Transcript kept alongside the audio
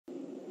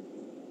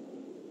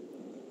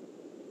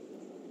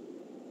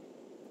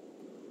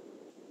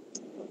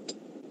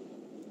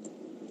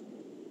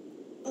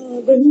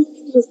Good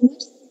morning,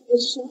 listeners.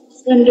 Isha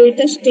from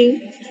Dtouch team.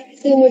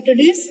 So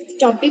today's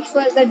topic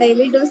for the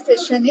daily dose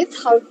session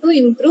is how to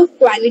improve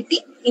quality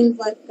in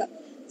work.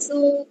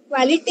 So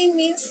quality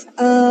means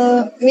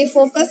we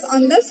focus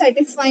on the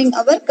satisfying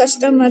our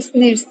customers'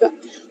 needs.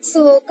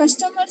 So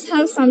customers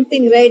have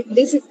something, right?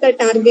 This is the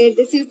target.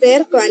 This is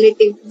their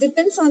quality.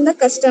 Depends on the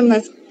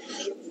customers.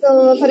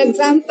 So, for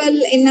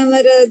example, in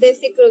our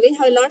basic, we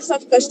have lots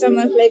of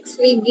customers like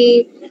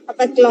Swiggy,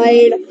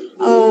 Apacloid,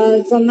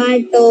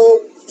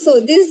 Zomato. So,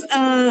 these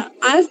are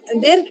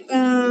their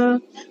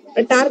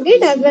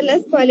target as well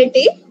as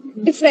quality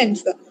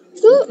difference.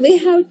 So, we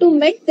have to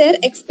meet their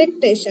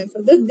expectations.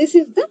 So, this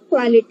is the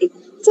quality.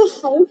 So,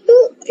 how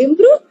to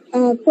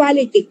improve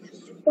quality?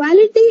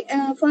 Quality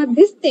for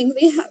this thing,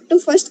 we have to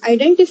first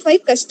identify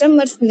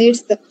customers'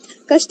 needs.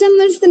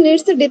 Customers'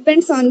 needs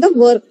depends on the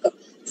work.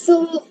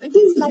 So it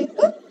is like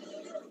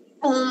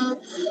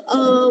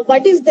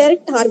what is their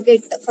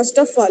target? First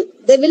of all,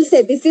 they will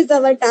say this is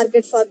our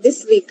target for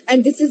this week,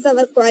 and this is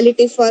our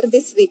quality for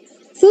this week.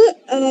 So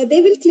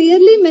they will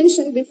clearly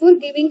mention before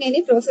giving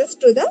any process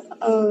to the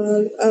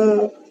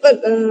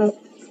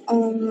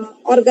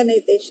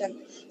organization.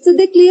 So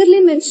they clearly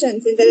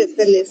mentions in the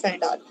release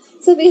and all.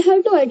 So we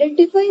have to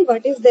identify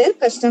what is their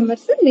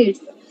customers'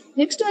 needs.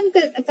 Next one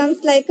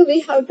comes like we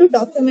have to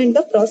document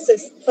the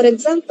process. For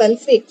example,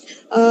 see,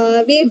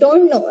 we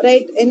don't know,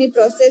 right, any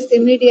process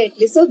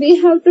immediately. So we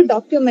have to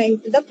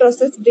document the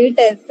process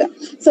details.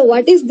 So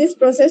what is this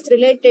process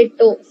related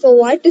to? So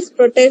what is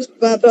process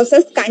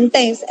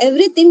contains?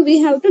 Everything we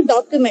have to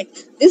document.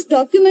 This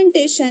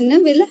documentation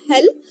will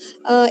help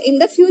in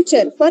the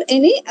future for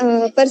any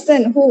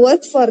person who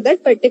works for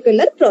that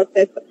particular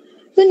process.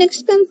 So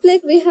next comes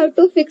like we have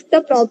to fix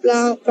the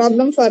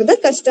problem for the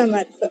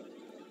customers.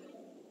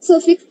 So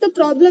fix the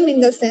problem in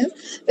the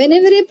sense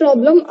whenever a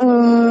problem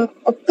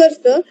occurs,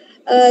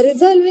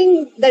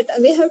 resolving that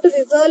we have to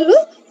resolve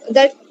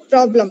that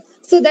problem.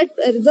 So that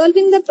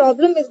resolving the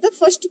problem is the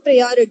first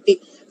priority.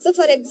 So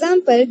for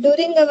example,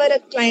 during our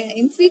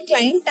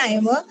client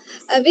time,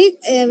 we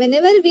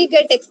whenever we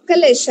get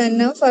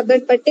escalation for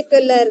that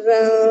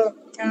particular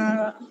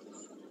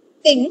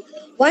thing,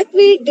 what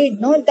we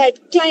did know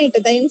that client,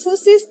 the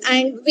Infosys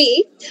and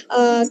we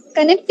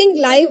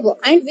connecting live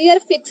and we are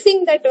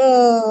fixing that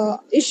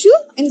issue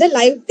in the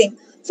live thing.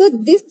 So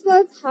this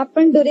was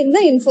happened during the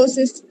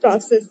Infosys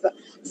process.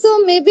 So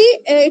maybe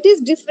it is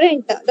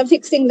different, the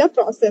fixing the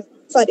process,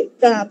 sorry,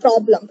 the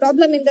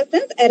problem in the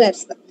sense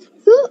errors.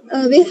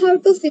 So we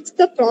have to fix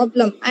the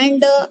problem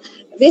and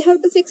we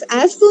have to fix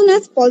as soon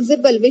as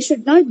possible. We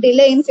should not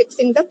delay in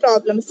fixing the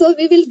problem. So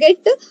we will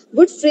get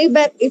good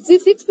feedback if we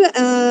fix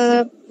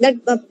that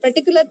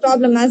particular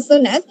problem as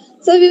soon as.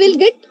 So we will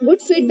get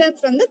good feedback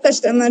from the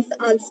customers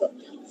also.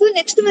 So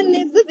next one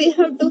is we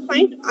have to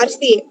find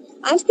RCA.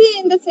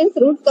 RCA in the sense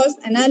root cause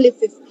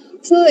analysis.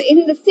 So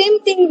in the same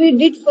thing we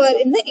did for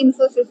in the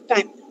Infosys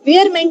time. We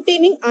are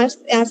maintaining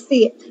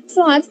RCA.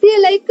 So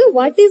RCA like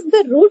what is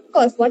the root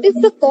cause? What is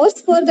the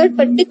cause for that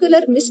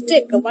particular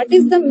mistake? What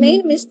is the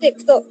main mistake?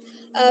 So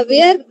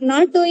we are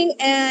not doing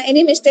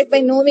any mistake by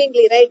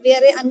knowingly, right? We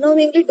are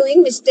unknowingly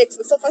doing mistakes.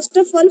 So first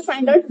of all,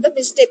 find out the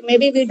mistake.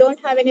 Maybe we don't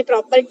have any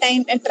proper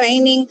time and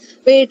training.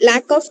 We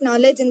lack of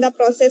knowledge in the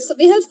process. So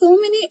we have so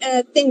many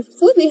things.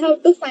 So we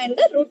have to find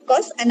the root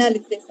cause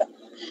analysis.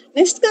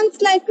 Next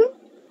comes like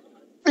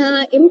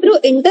improve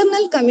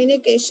internal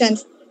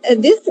communications.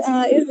 This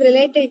is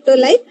related to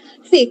like,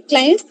 see,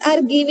 clients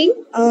are giving,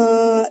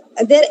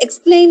 they're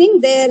explaining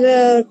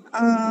their,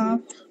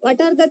 what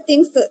are the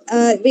things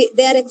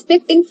they are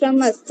expecting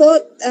from us.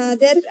 So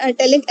they're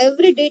telling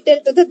every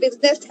detail to the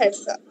business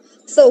heads.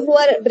 So who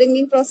are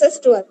bringing process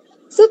to us.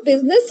 So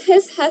business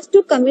heads has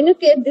to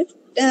communicate this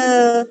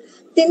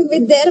thing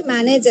with their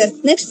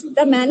managers. Next,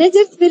 the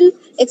managers will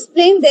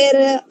explain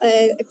their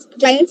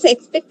clients'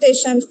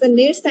 expectations, the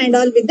needs and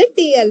all with the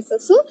TLs.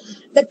 So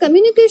the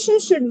communication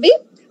should be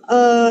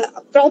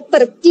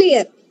proper,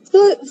 clear,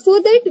 so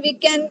that we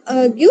can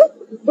give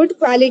good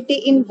quality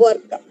in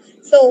work.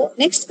 So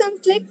next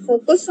comes like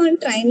focus on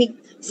training.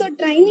 So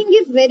training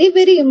is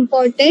very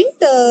important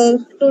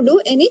to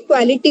do any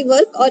quality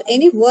work or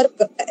any work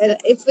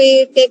if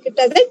we take it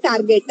as a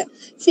target.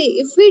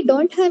 See, if we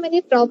don't have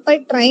any proper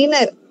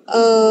trainer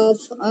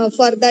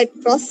for that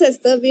process,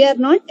 we are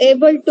not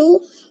able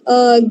to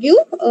give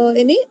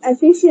any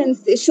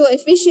efficiency, show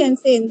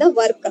efficiency in the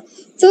work.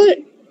 So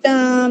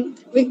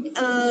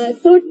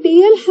so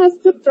TL has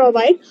to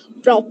provide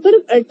proper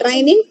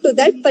training to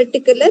that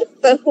particular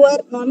who are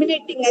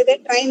nominating as a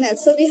trainer.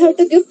 So we have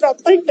to give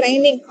proper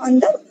training on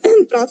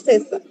the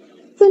process.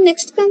 So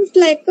next comes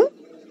like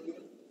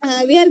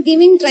we are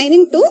giving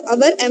training to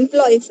our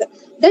employees.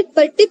 That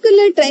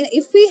particular train,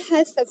 if we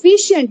have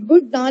sufficient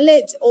good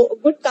knowledge or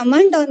good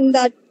command on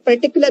that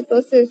particular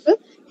process,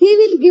 he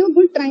will give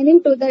good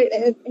training to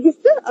the his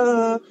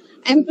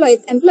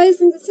employees in the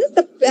sense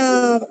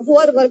the who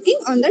are working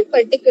on that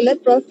particular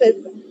process.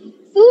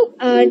 So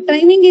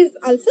training is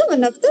also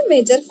one of the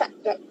major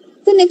factor.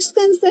 So next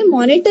comes the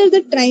monitor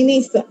the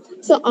trainees.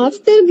 So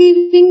after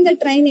giving the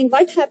training,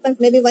 what happens?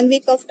 Maybe 1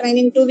 week of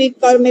training, 2 weeks,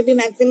 or maybe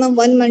maximum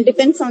 1 month,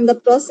 depends on the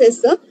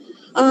process.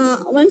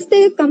 Once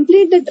they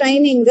complete the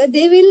training,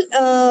 they will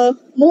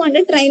move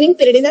under training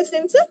period, in the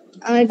sense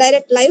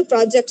direct live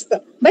projects.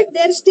 But they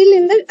are still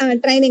in the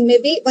training,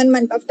 maybe 1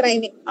 month of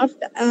training.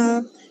 After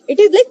it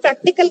is like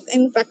practical,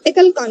 in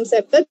practical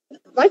concept.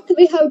 What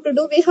we have to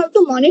do, we have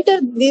to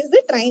monitor these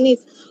the trainees,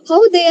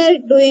 how they are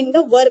doing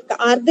the work,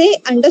 are they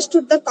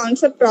understood the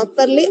concept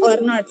properly or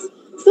not.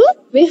 So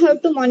we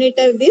have to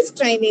monitor these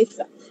trainees.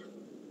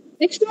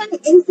 Next one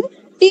is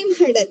team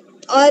huddle,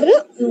 or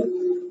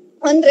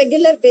on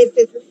regular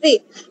basis. See,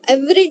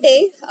 every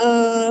day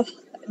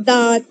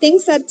the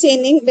things are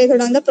changing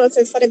based on the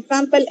process. For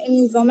example,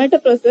 in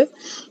Zomato process,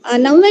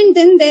 now and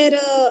then their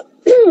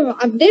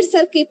updates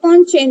are keep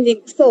on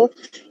changing. So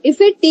if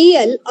a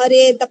TL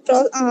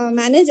or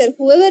manager,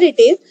 whoever it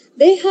is,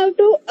 they have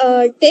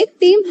to take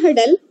team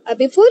huddle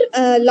before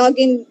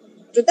login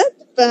to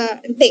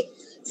the day.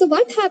 So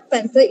what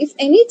happens if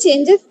any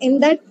changes in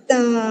that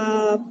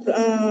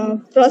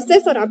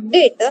process or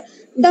update,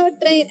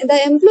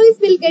 the employees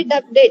will get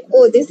update.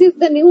 Oh, this is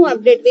the new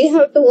update. We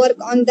have to work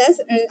on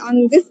this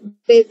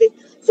basis.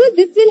 So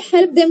this will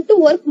help them to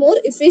work more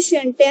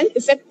efficiently and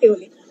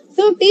effectively.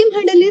 So team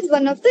huddle is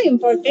one of the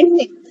important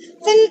things.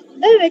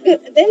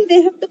 Then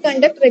they have to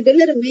conduct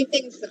regular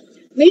meetings.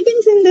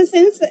 Meetings in the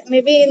sense,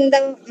 maybe in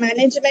the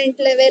management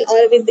level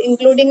or with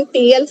including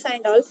TLs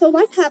and also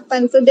what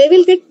happens. So they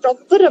will get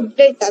proper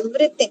update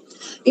everything.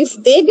 If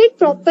they get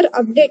proper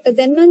update,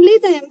 then only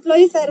the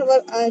employees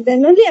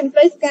then only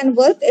employees can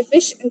work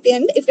efficiently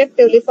and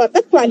effectively for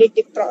the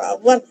quality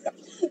work.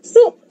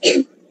 So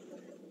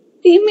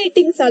team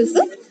meetings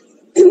also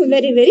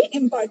very very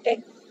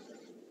important.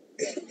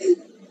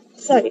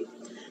 Sorry.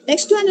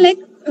 Next one, like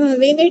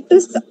we need to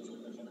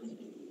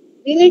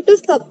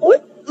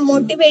support,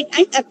 motivate,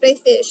 and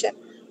appreciation.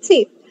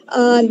 See,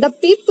 the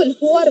people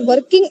who are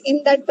working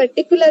in that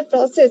particular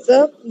process,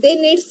 they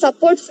need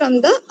support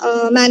from the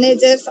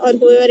managers or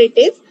whoever it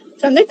is,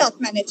 from the top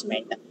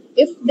management.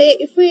 If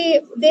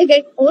they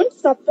get own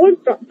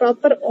support,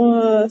 proper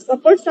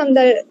support from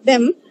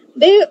them,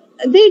 they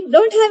they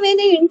don't have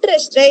any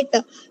interest, right?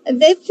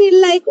 They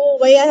feel like, oh,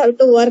 why I have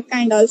to work,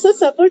 and also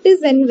support is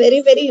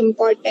very very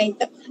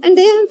important, and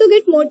they have to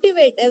get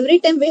motivated every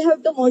time. We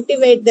have to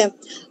motivate them,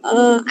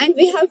 and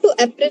we have to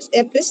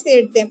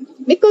appreciate them,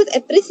 because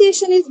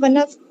appreciation is one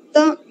of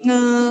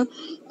the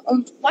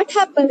what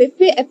happens if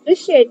we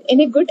appreciate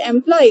any good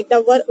employee,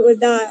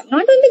 the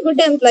not only good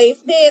employee,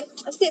 if they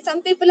see,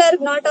 some people are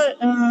not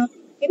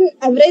in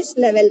average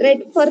level,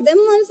 right? For them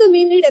also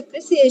we need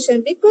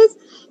appreciation, because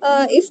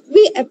if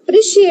we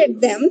appreciate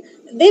them,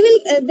 they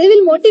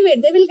will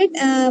motivate, they will get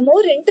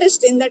more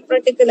interest in that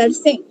particular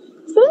thing.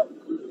 So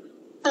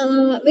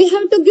we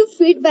have to give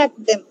feedback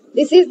to them.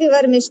 This is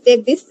your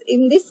mistake.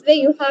 In this way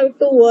you have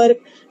to work.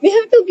 We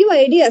have to give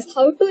ideas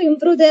how to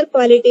improve their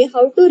quality,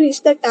 how to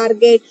reach the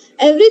target,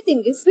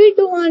 everything. If we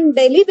do on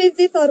daily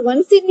basis or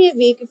once in a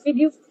week, if we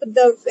give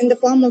in the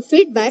form of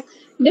feedback,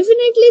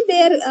 definitely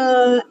they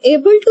are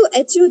able to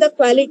achieve the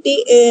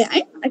quality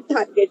and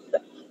targets.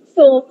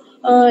 So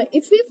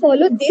if we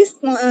follow these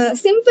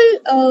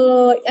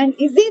simple and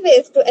easy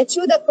ways to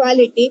achieve the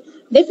quality,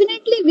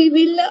 definitely we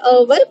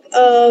will work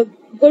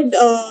good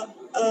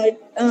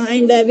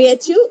and we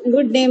achieve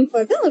good name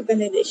for the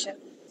organization.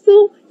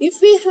 So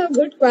if we have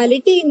good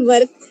quality in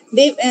work,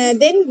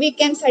 then we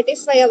can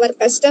satisfy our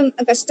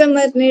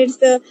customer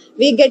needs.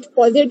 We get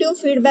positive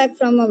feedback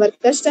from our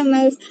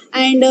customers,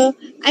 and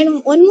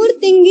one more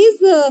thing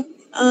is.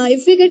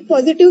 If we get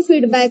positive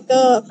feedback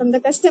from the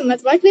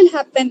customers, what will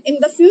happen in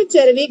the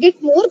future? We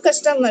get more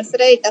customers,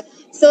 right?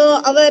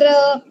 So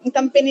our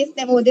company's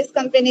name, oh, this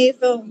company is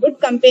a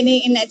good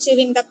company in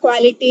achieving the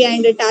quality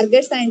and the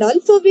targets and all.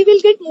 So we will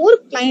get more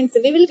clients,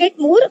 we will get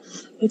more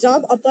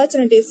job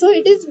opportunities. So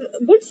it is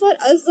good for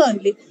us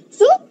only.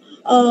 So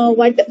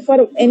what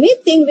for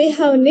anything we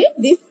have need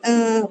this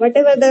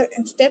whatever the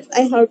steps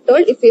I have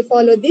told, if we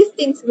follow these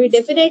things, we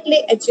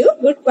definitely achieve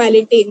good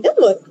quality in the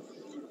work.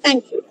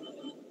 Thank you.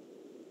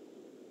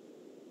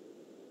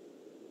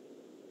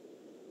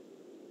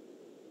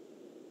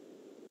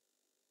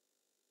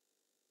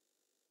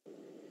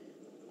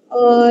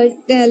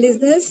 The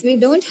listeners, we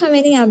don't have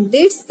any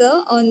updates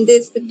on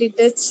this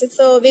Dtouch.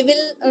 So we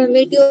will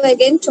meet you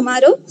again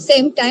tomorrow,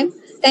 same time.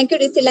 Thank you,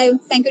 DC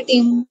Live. Thank you,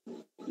 team.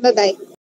 Bye bye.